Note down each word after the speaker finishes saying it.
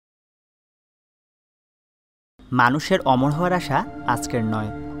মানুষের অমর হওয়ার আশা আজকের নয়।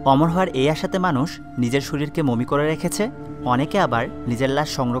 অমর হওয়ার এই আশাতে মানুষ নিজের শরীরকে মমি করে রেখেছে, অনেকে আবার নিজের লাশ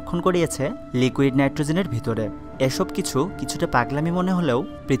সংরক্ষণ করিয়েছে লিকুইড নাইট্রোজেনের ভিতরে। এসব কিছুটা পাগলামি মনে হলেও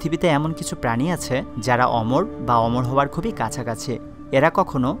পৃথিবীতে এমন কিছু প্রাণী আছে যারা অমর বা অমর হওয়ার খুবই কাছাকাছি। এরা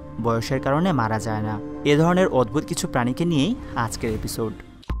কখনো বয়সের কারণে মারা যায় না। এ ধরনের অদ্ভুত কিছু প্রাণীকে নিয়েই আজকের এপিসোড।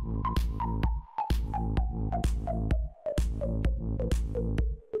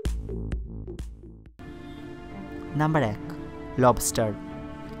 Number 1, lobster.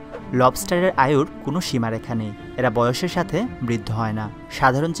 লবস্টারের আয়ুর কোনো সীমারেখা নেই। এরা বয়সের সাথে বৃদ্ধ হয় না।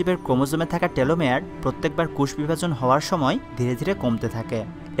 সাধারণ জীবের ক্রোমোজোমে থাকা টেলোমেয়ার প্রত্যেকবার কোষ বিভাজন হওয়ার সময় ধীরে ধীরে কমতে থাকে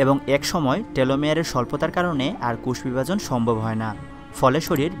এবং এক সময় টেলোমেয়ারের স্বল্পতার কারণে আর কোষ বিভাজন সম্ভব হয় না, ফলে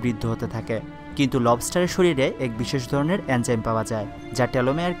শরীর বৃদ্ধ হতে থাকে। কিন্তু লবস্টারের শরীরে এক বিশেষ ধরনের এনজাইম পাওয়া যায় যা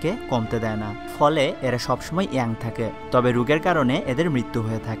টেলোমেয়ারকে কমতে দেয় না, ফলে এরা সবসময় ইয়াং থাকে। তবে রোগের কারণে এদের মৃত্যু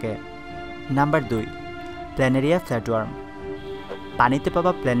হয়ে থাকে। Number 2, planaria ফ্ল্যাটওয়ার্ম। পানিতে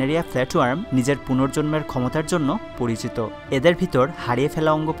পাওয়া প্ল্যানেরিয়া ফ্ল্যাটওয়ার্ম নিজের পুনর্জন্মের ক্ষমতার জন্য পরিচিত। এদের ভিতর হারিয়ে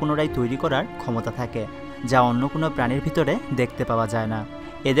ফেলা অঙ্গ পুনরায় তৈরি করার ক্ষমতা থাকে, যা অন্য কোনো প্রাণীর ভিতরে দেখতে পাওয়া যায় না।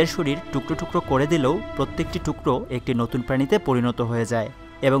 এদের শরীর টুকরো টুকরো করে দিলেও প্রত্যেকটি টুকরো একটি নতুন প্রাণীতে পরিণত হয়ে যায়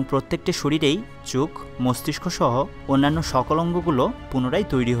এবং প্রত্যেকটি শরীরেই চোখ, মস্তিষ্ক সহ অন্যান্য সকল অঙ্গগুলো পুনরায়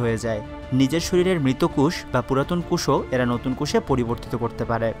তৈরি হয়ে যায়। নিজের শরীরের মৃত কোষ বা পুরাতন কোষও এরা নতুন কোষে পরিবর্তিত করতে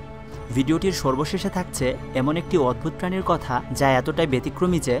পারে। ভিডিওটির সর্বশেষে থাকছে এমন একটি অদ্ভুত প্রাণীর কথা যা এতটাই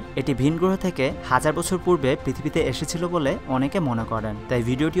ব্যতিক্রমী যে এটি ভিন গ্রহ থেকে 1000 বছর পূর্বে পৃথিবীতে এসেছিল বলে অনেকে মনে করেন। তাই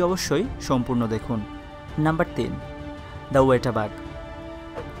ভিডিওটি অবশ্যই সম্পূর্ণ দেখুন। Number 3, the ওয়েটা bug.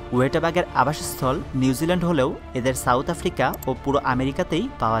 ওয়েটা বাগের আবাসস্থল নিউজিল্যান্ড হলেও এদের সাউথ আফ্রিকা ও পুরো আমেরিকাতেই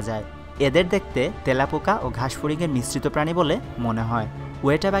পাওয়া যায়। এদের দেখতে তেলাপোকা ও ঘাসফড়িংয়ের মিশ্রিত প্রাণী বলে মনে হয়।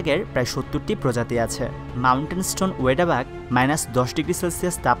 ওয়েটা বাগের প্রায় 70টি প্রজাতি আছে। Mountain stone ওয়েটা bug -10 degree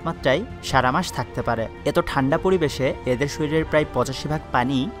Celsius তাপমাত্রায় সারা মাস থাকতে পারে। এত ঠান্ডা পরিবেশে এদের শরীরের প্রায় 85%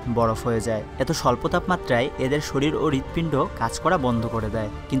 পানি বরফ হয়ে যায়। এত স্বল্প তাপমাত্রায় এদের শরীর ও হৃৎপিণ্ড কাজ করা বন্ধ করে দেয়,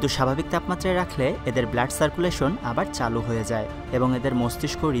 কিন্তু স্বাভাবিক তাপমাত্রায় রাখলে এদের ব্লাড সার্কুলেশন আবার চালু হয়ে যায় এবং এদের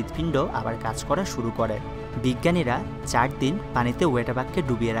মস্তিষ্ক ও হৃৎপিণ্ড আবার কাজ করা শুরু করে। বিজ্ঞানীরা 4 দিন পানিতে ওয়েটা বাগকে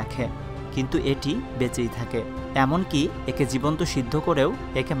ডুবিয়ে রাখে, কিন্তু এটি বেঁচেই থাকে। এমনকি একে জীবন্ত সিদ্ধ করেও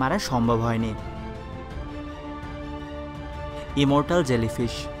একে মারা সম্ভব হয়নি। Immortal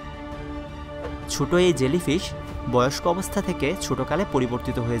jellyfish. ছোট এই জেলিফিশ বয়স্ক অবস্থা থেকে ছোটকালে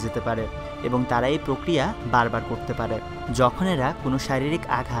পরিবর্তিত হয়ে যেতে পারে এবং তারা এই প্রক্রিয়া বারবার করতে পারে। যখন এরা কোনো শারীরিক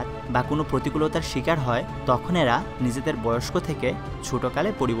আঘাত বা কোনো প্রতিকূলতার শিকার হয় তখন এরা নিজেদের বয়স্ক থেকে ছোটকালে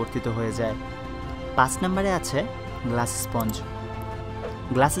পরিবর্তিত হয়ে যায়। 5 নম্বরে আছে গ্লাস স্পঞ্জ।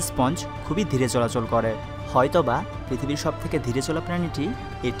 গ্লাস স্পঞ্জ খুবই ধীরে চলাচল করে। হয়তোবা পৃথিবীর সবথেকে ধীরে চলা প্রাণীটি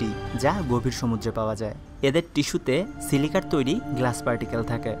এটি, যা গভীর সমুদ্রে পাওয়া যায়। এদের টিস্যুতে সিলিকার তৈরি গ্লাস পার্টিকেল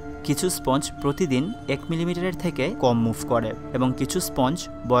থাকে। কিছু স্পঞ্জ প্রতিদিন 1 মিলিমিটারের থেকে কম মুভ করে এবং কিছু স্পঞ্জ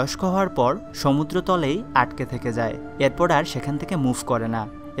বয়স্ক হওয়ার পর সমুদ্র তলেই আটকে থেকে যায়। এরপর আর সেখান থেকে মুভ করে না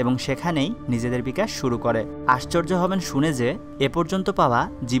এবং সেখানেই নিজেদের বিকাশ শুরু করে। আশ্চর্য হবেন শুনে যে এ পর্যন্ত পাওয়া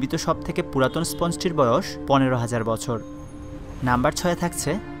জীবিত সবথেকে পুরাতন স্পঞ্জটির বয়স 15,000 বছর। নাম্বার 6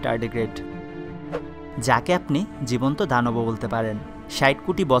 থাকছে টার্ডিগ্রেড, যাকে আপনি জীবন্ত দানব বলতে পারেন। 60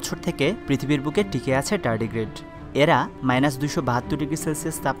 কোটি বছর থেকে পৃথিবীর বুকে টিকে আছে টার্ডিগ্রেড। এরা -272 ডিগ্রি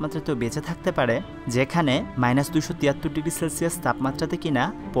সেলসিয়াস তাপমাত্রাতেও বেঁচে থাকতে পারে, যেখানে -273 ডিগ্রি সেলসিয়াস তাপমাত্রাতে কিনা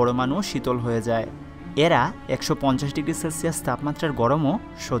পরমাণুও শীতল হয়ে যায়। এরা 150 ডিগ্রি সেলসিয়াস তাপমাত্রার গরমও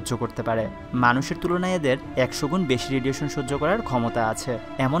সহ্য করতে পারে। মানুষের তুলনায় এদের 100 গুণ বেশি রেডিয়েশন সহ্য করার ক্ষমতা আছে।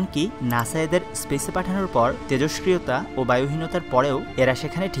 এমনকি নাসা এদের স্পেসে পাঠানোর পর তেজস্ক্রিয়তা ও বায়ুহীনতার পরেও এরা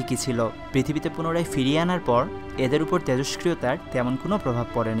সেখানে ঠিকই ছিল। পৃথিবীতে পুনরায় ফিরিয়ে আনার পর এদের উপর তেজস্ক্রিয়তার তেমন কোনো প্রভাব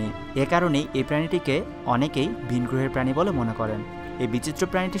পড়েনি। এ কারণেই এই প্রাণীটিকে অনেকেই ভিন গ্রহের প্রাণী বলে মনে করেন। এই বিচিত্র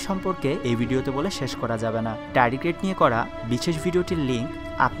প্রাণীটি সম্পর্কে এই ভিডিওতে বলে শেষ করা যাবে না। টার্ডিগ্রেড নিয়ে করা বিশেষ ভিডিওটির লিঙ্ক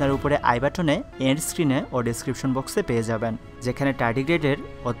আপনার উপরে আই বাটনে, এন্ড স্ক্রিনে ও ডেসক্রিপশন বক্সে পেয়ে যাবেন, যেখানে টার্ডিগ্রেডের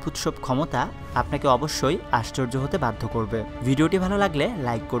অদ্ভুত সব ক্ষমতা আপনাকে অবশ্যই আশ্চর্য হতে বাধ্য করবে। ভিডিওটি ভালো লাগলে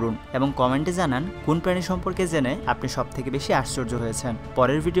লাইক করুন এবং কমেন্টে জানান কোন প্রাণী সম্পর্কে জেনে আপনি সবথেকে বেশি আশ্চর্য হয়েছেন।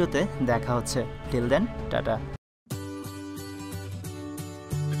 পরের ভিডিওতে দেখা হচ্ছে। Till then, tata.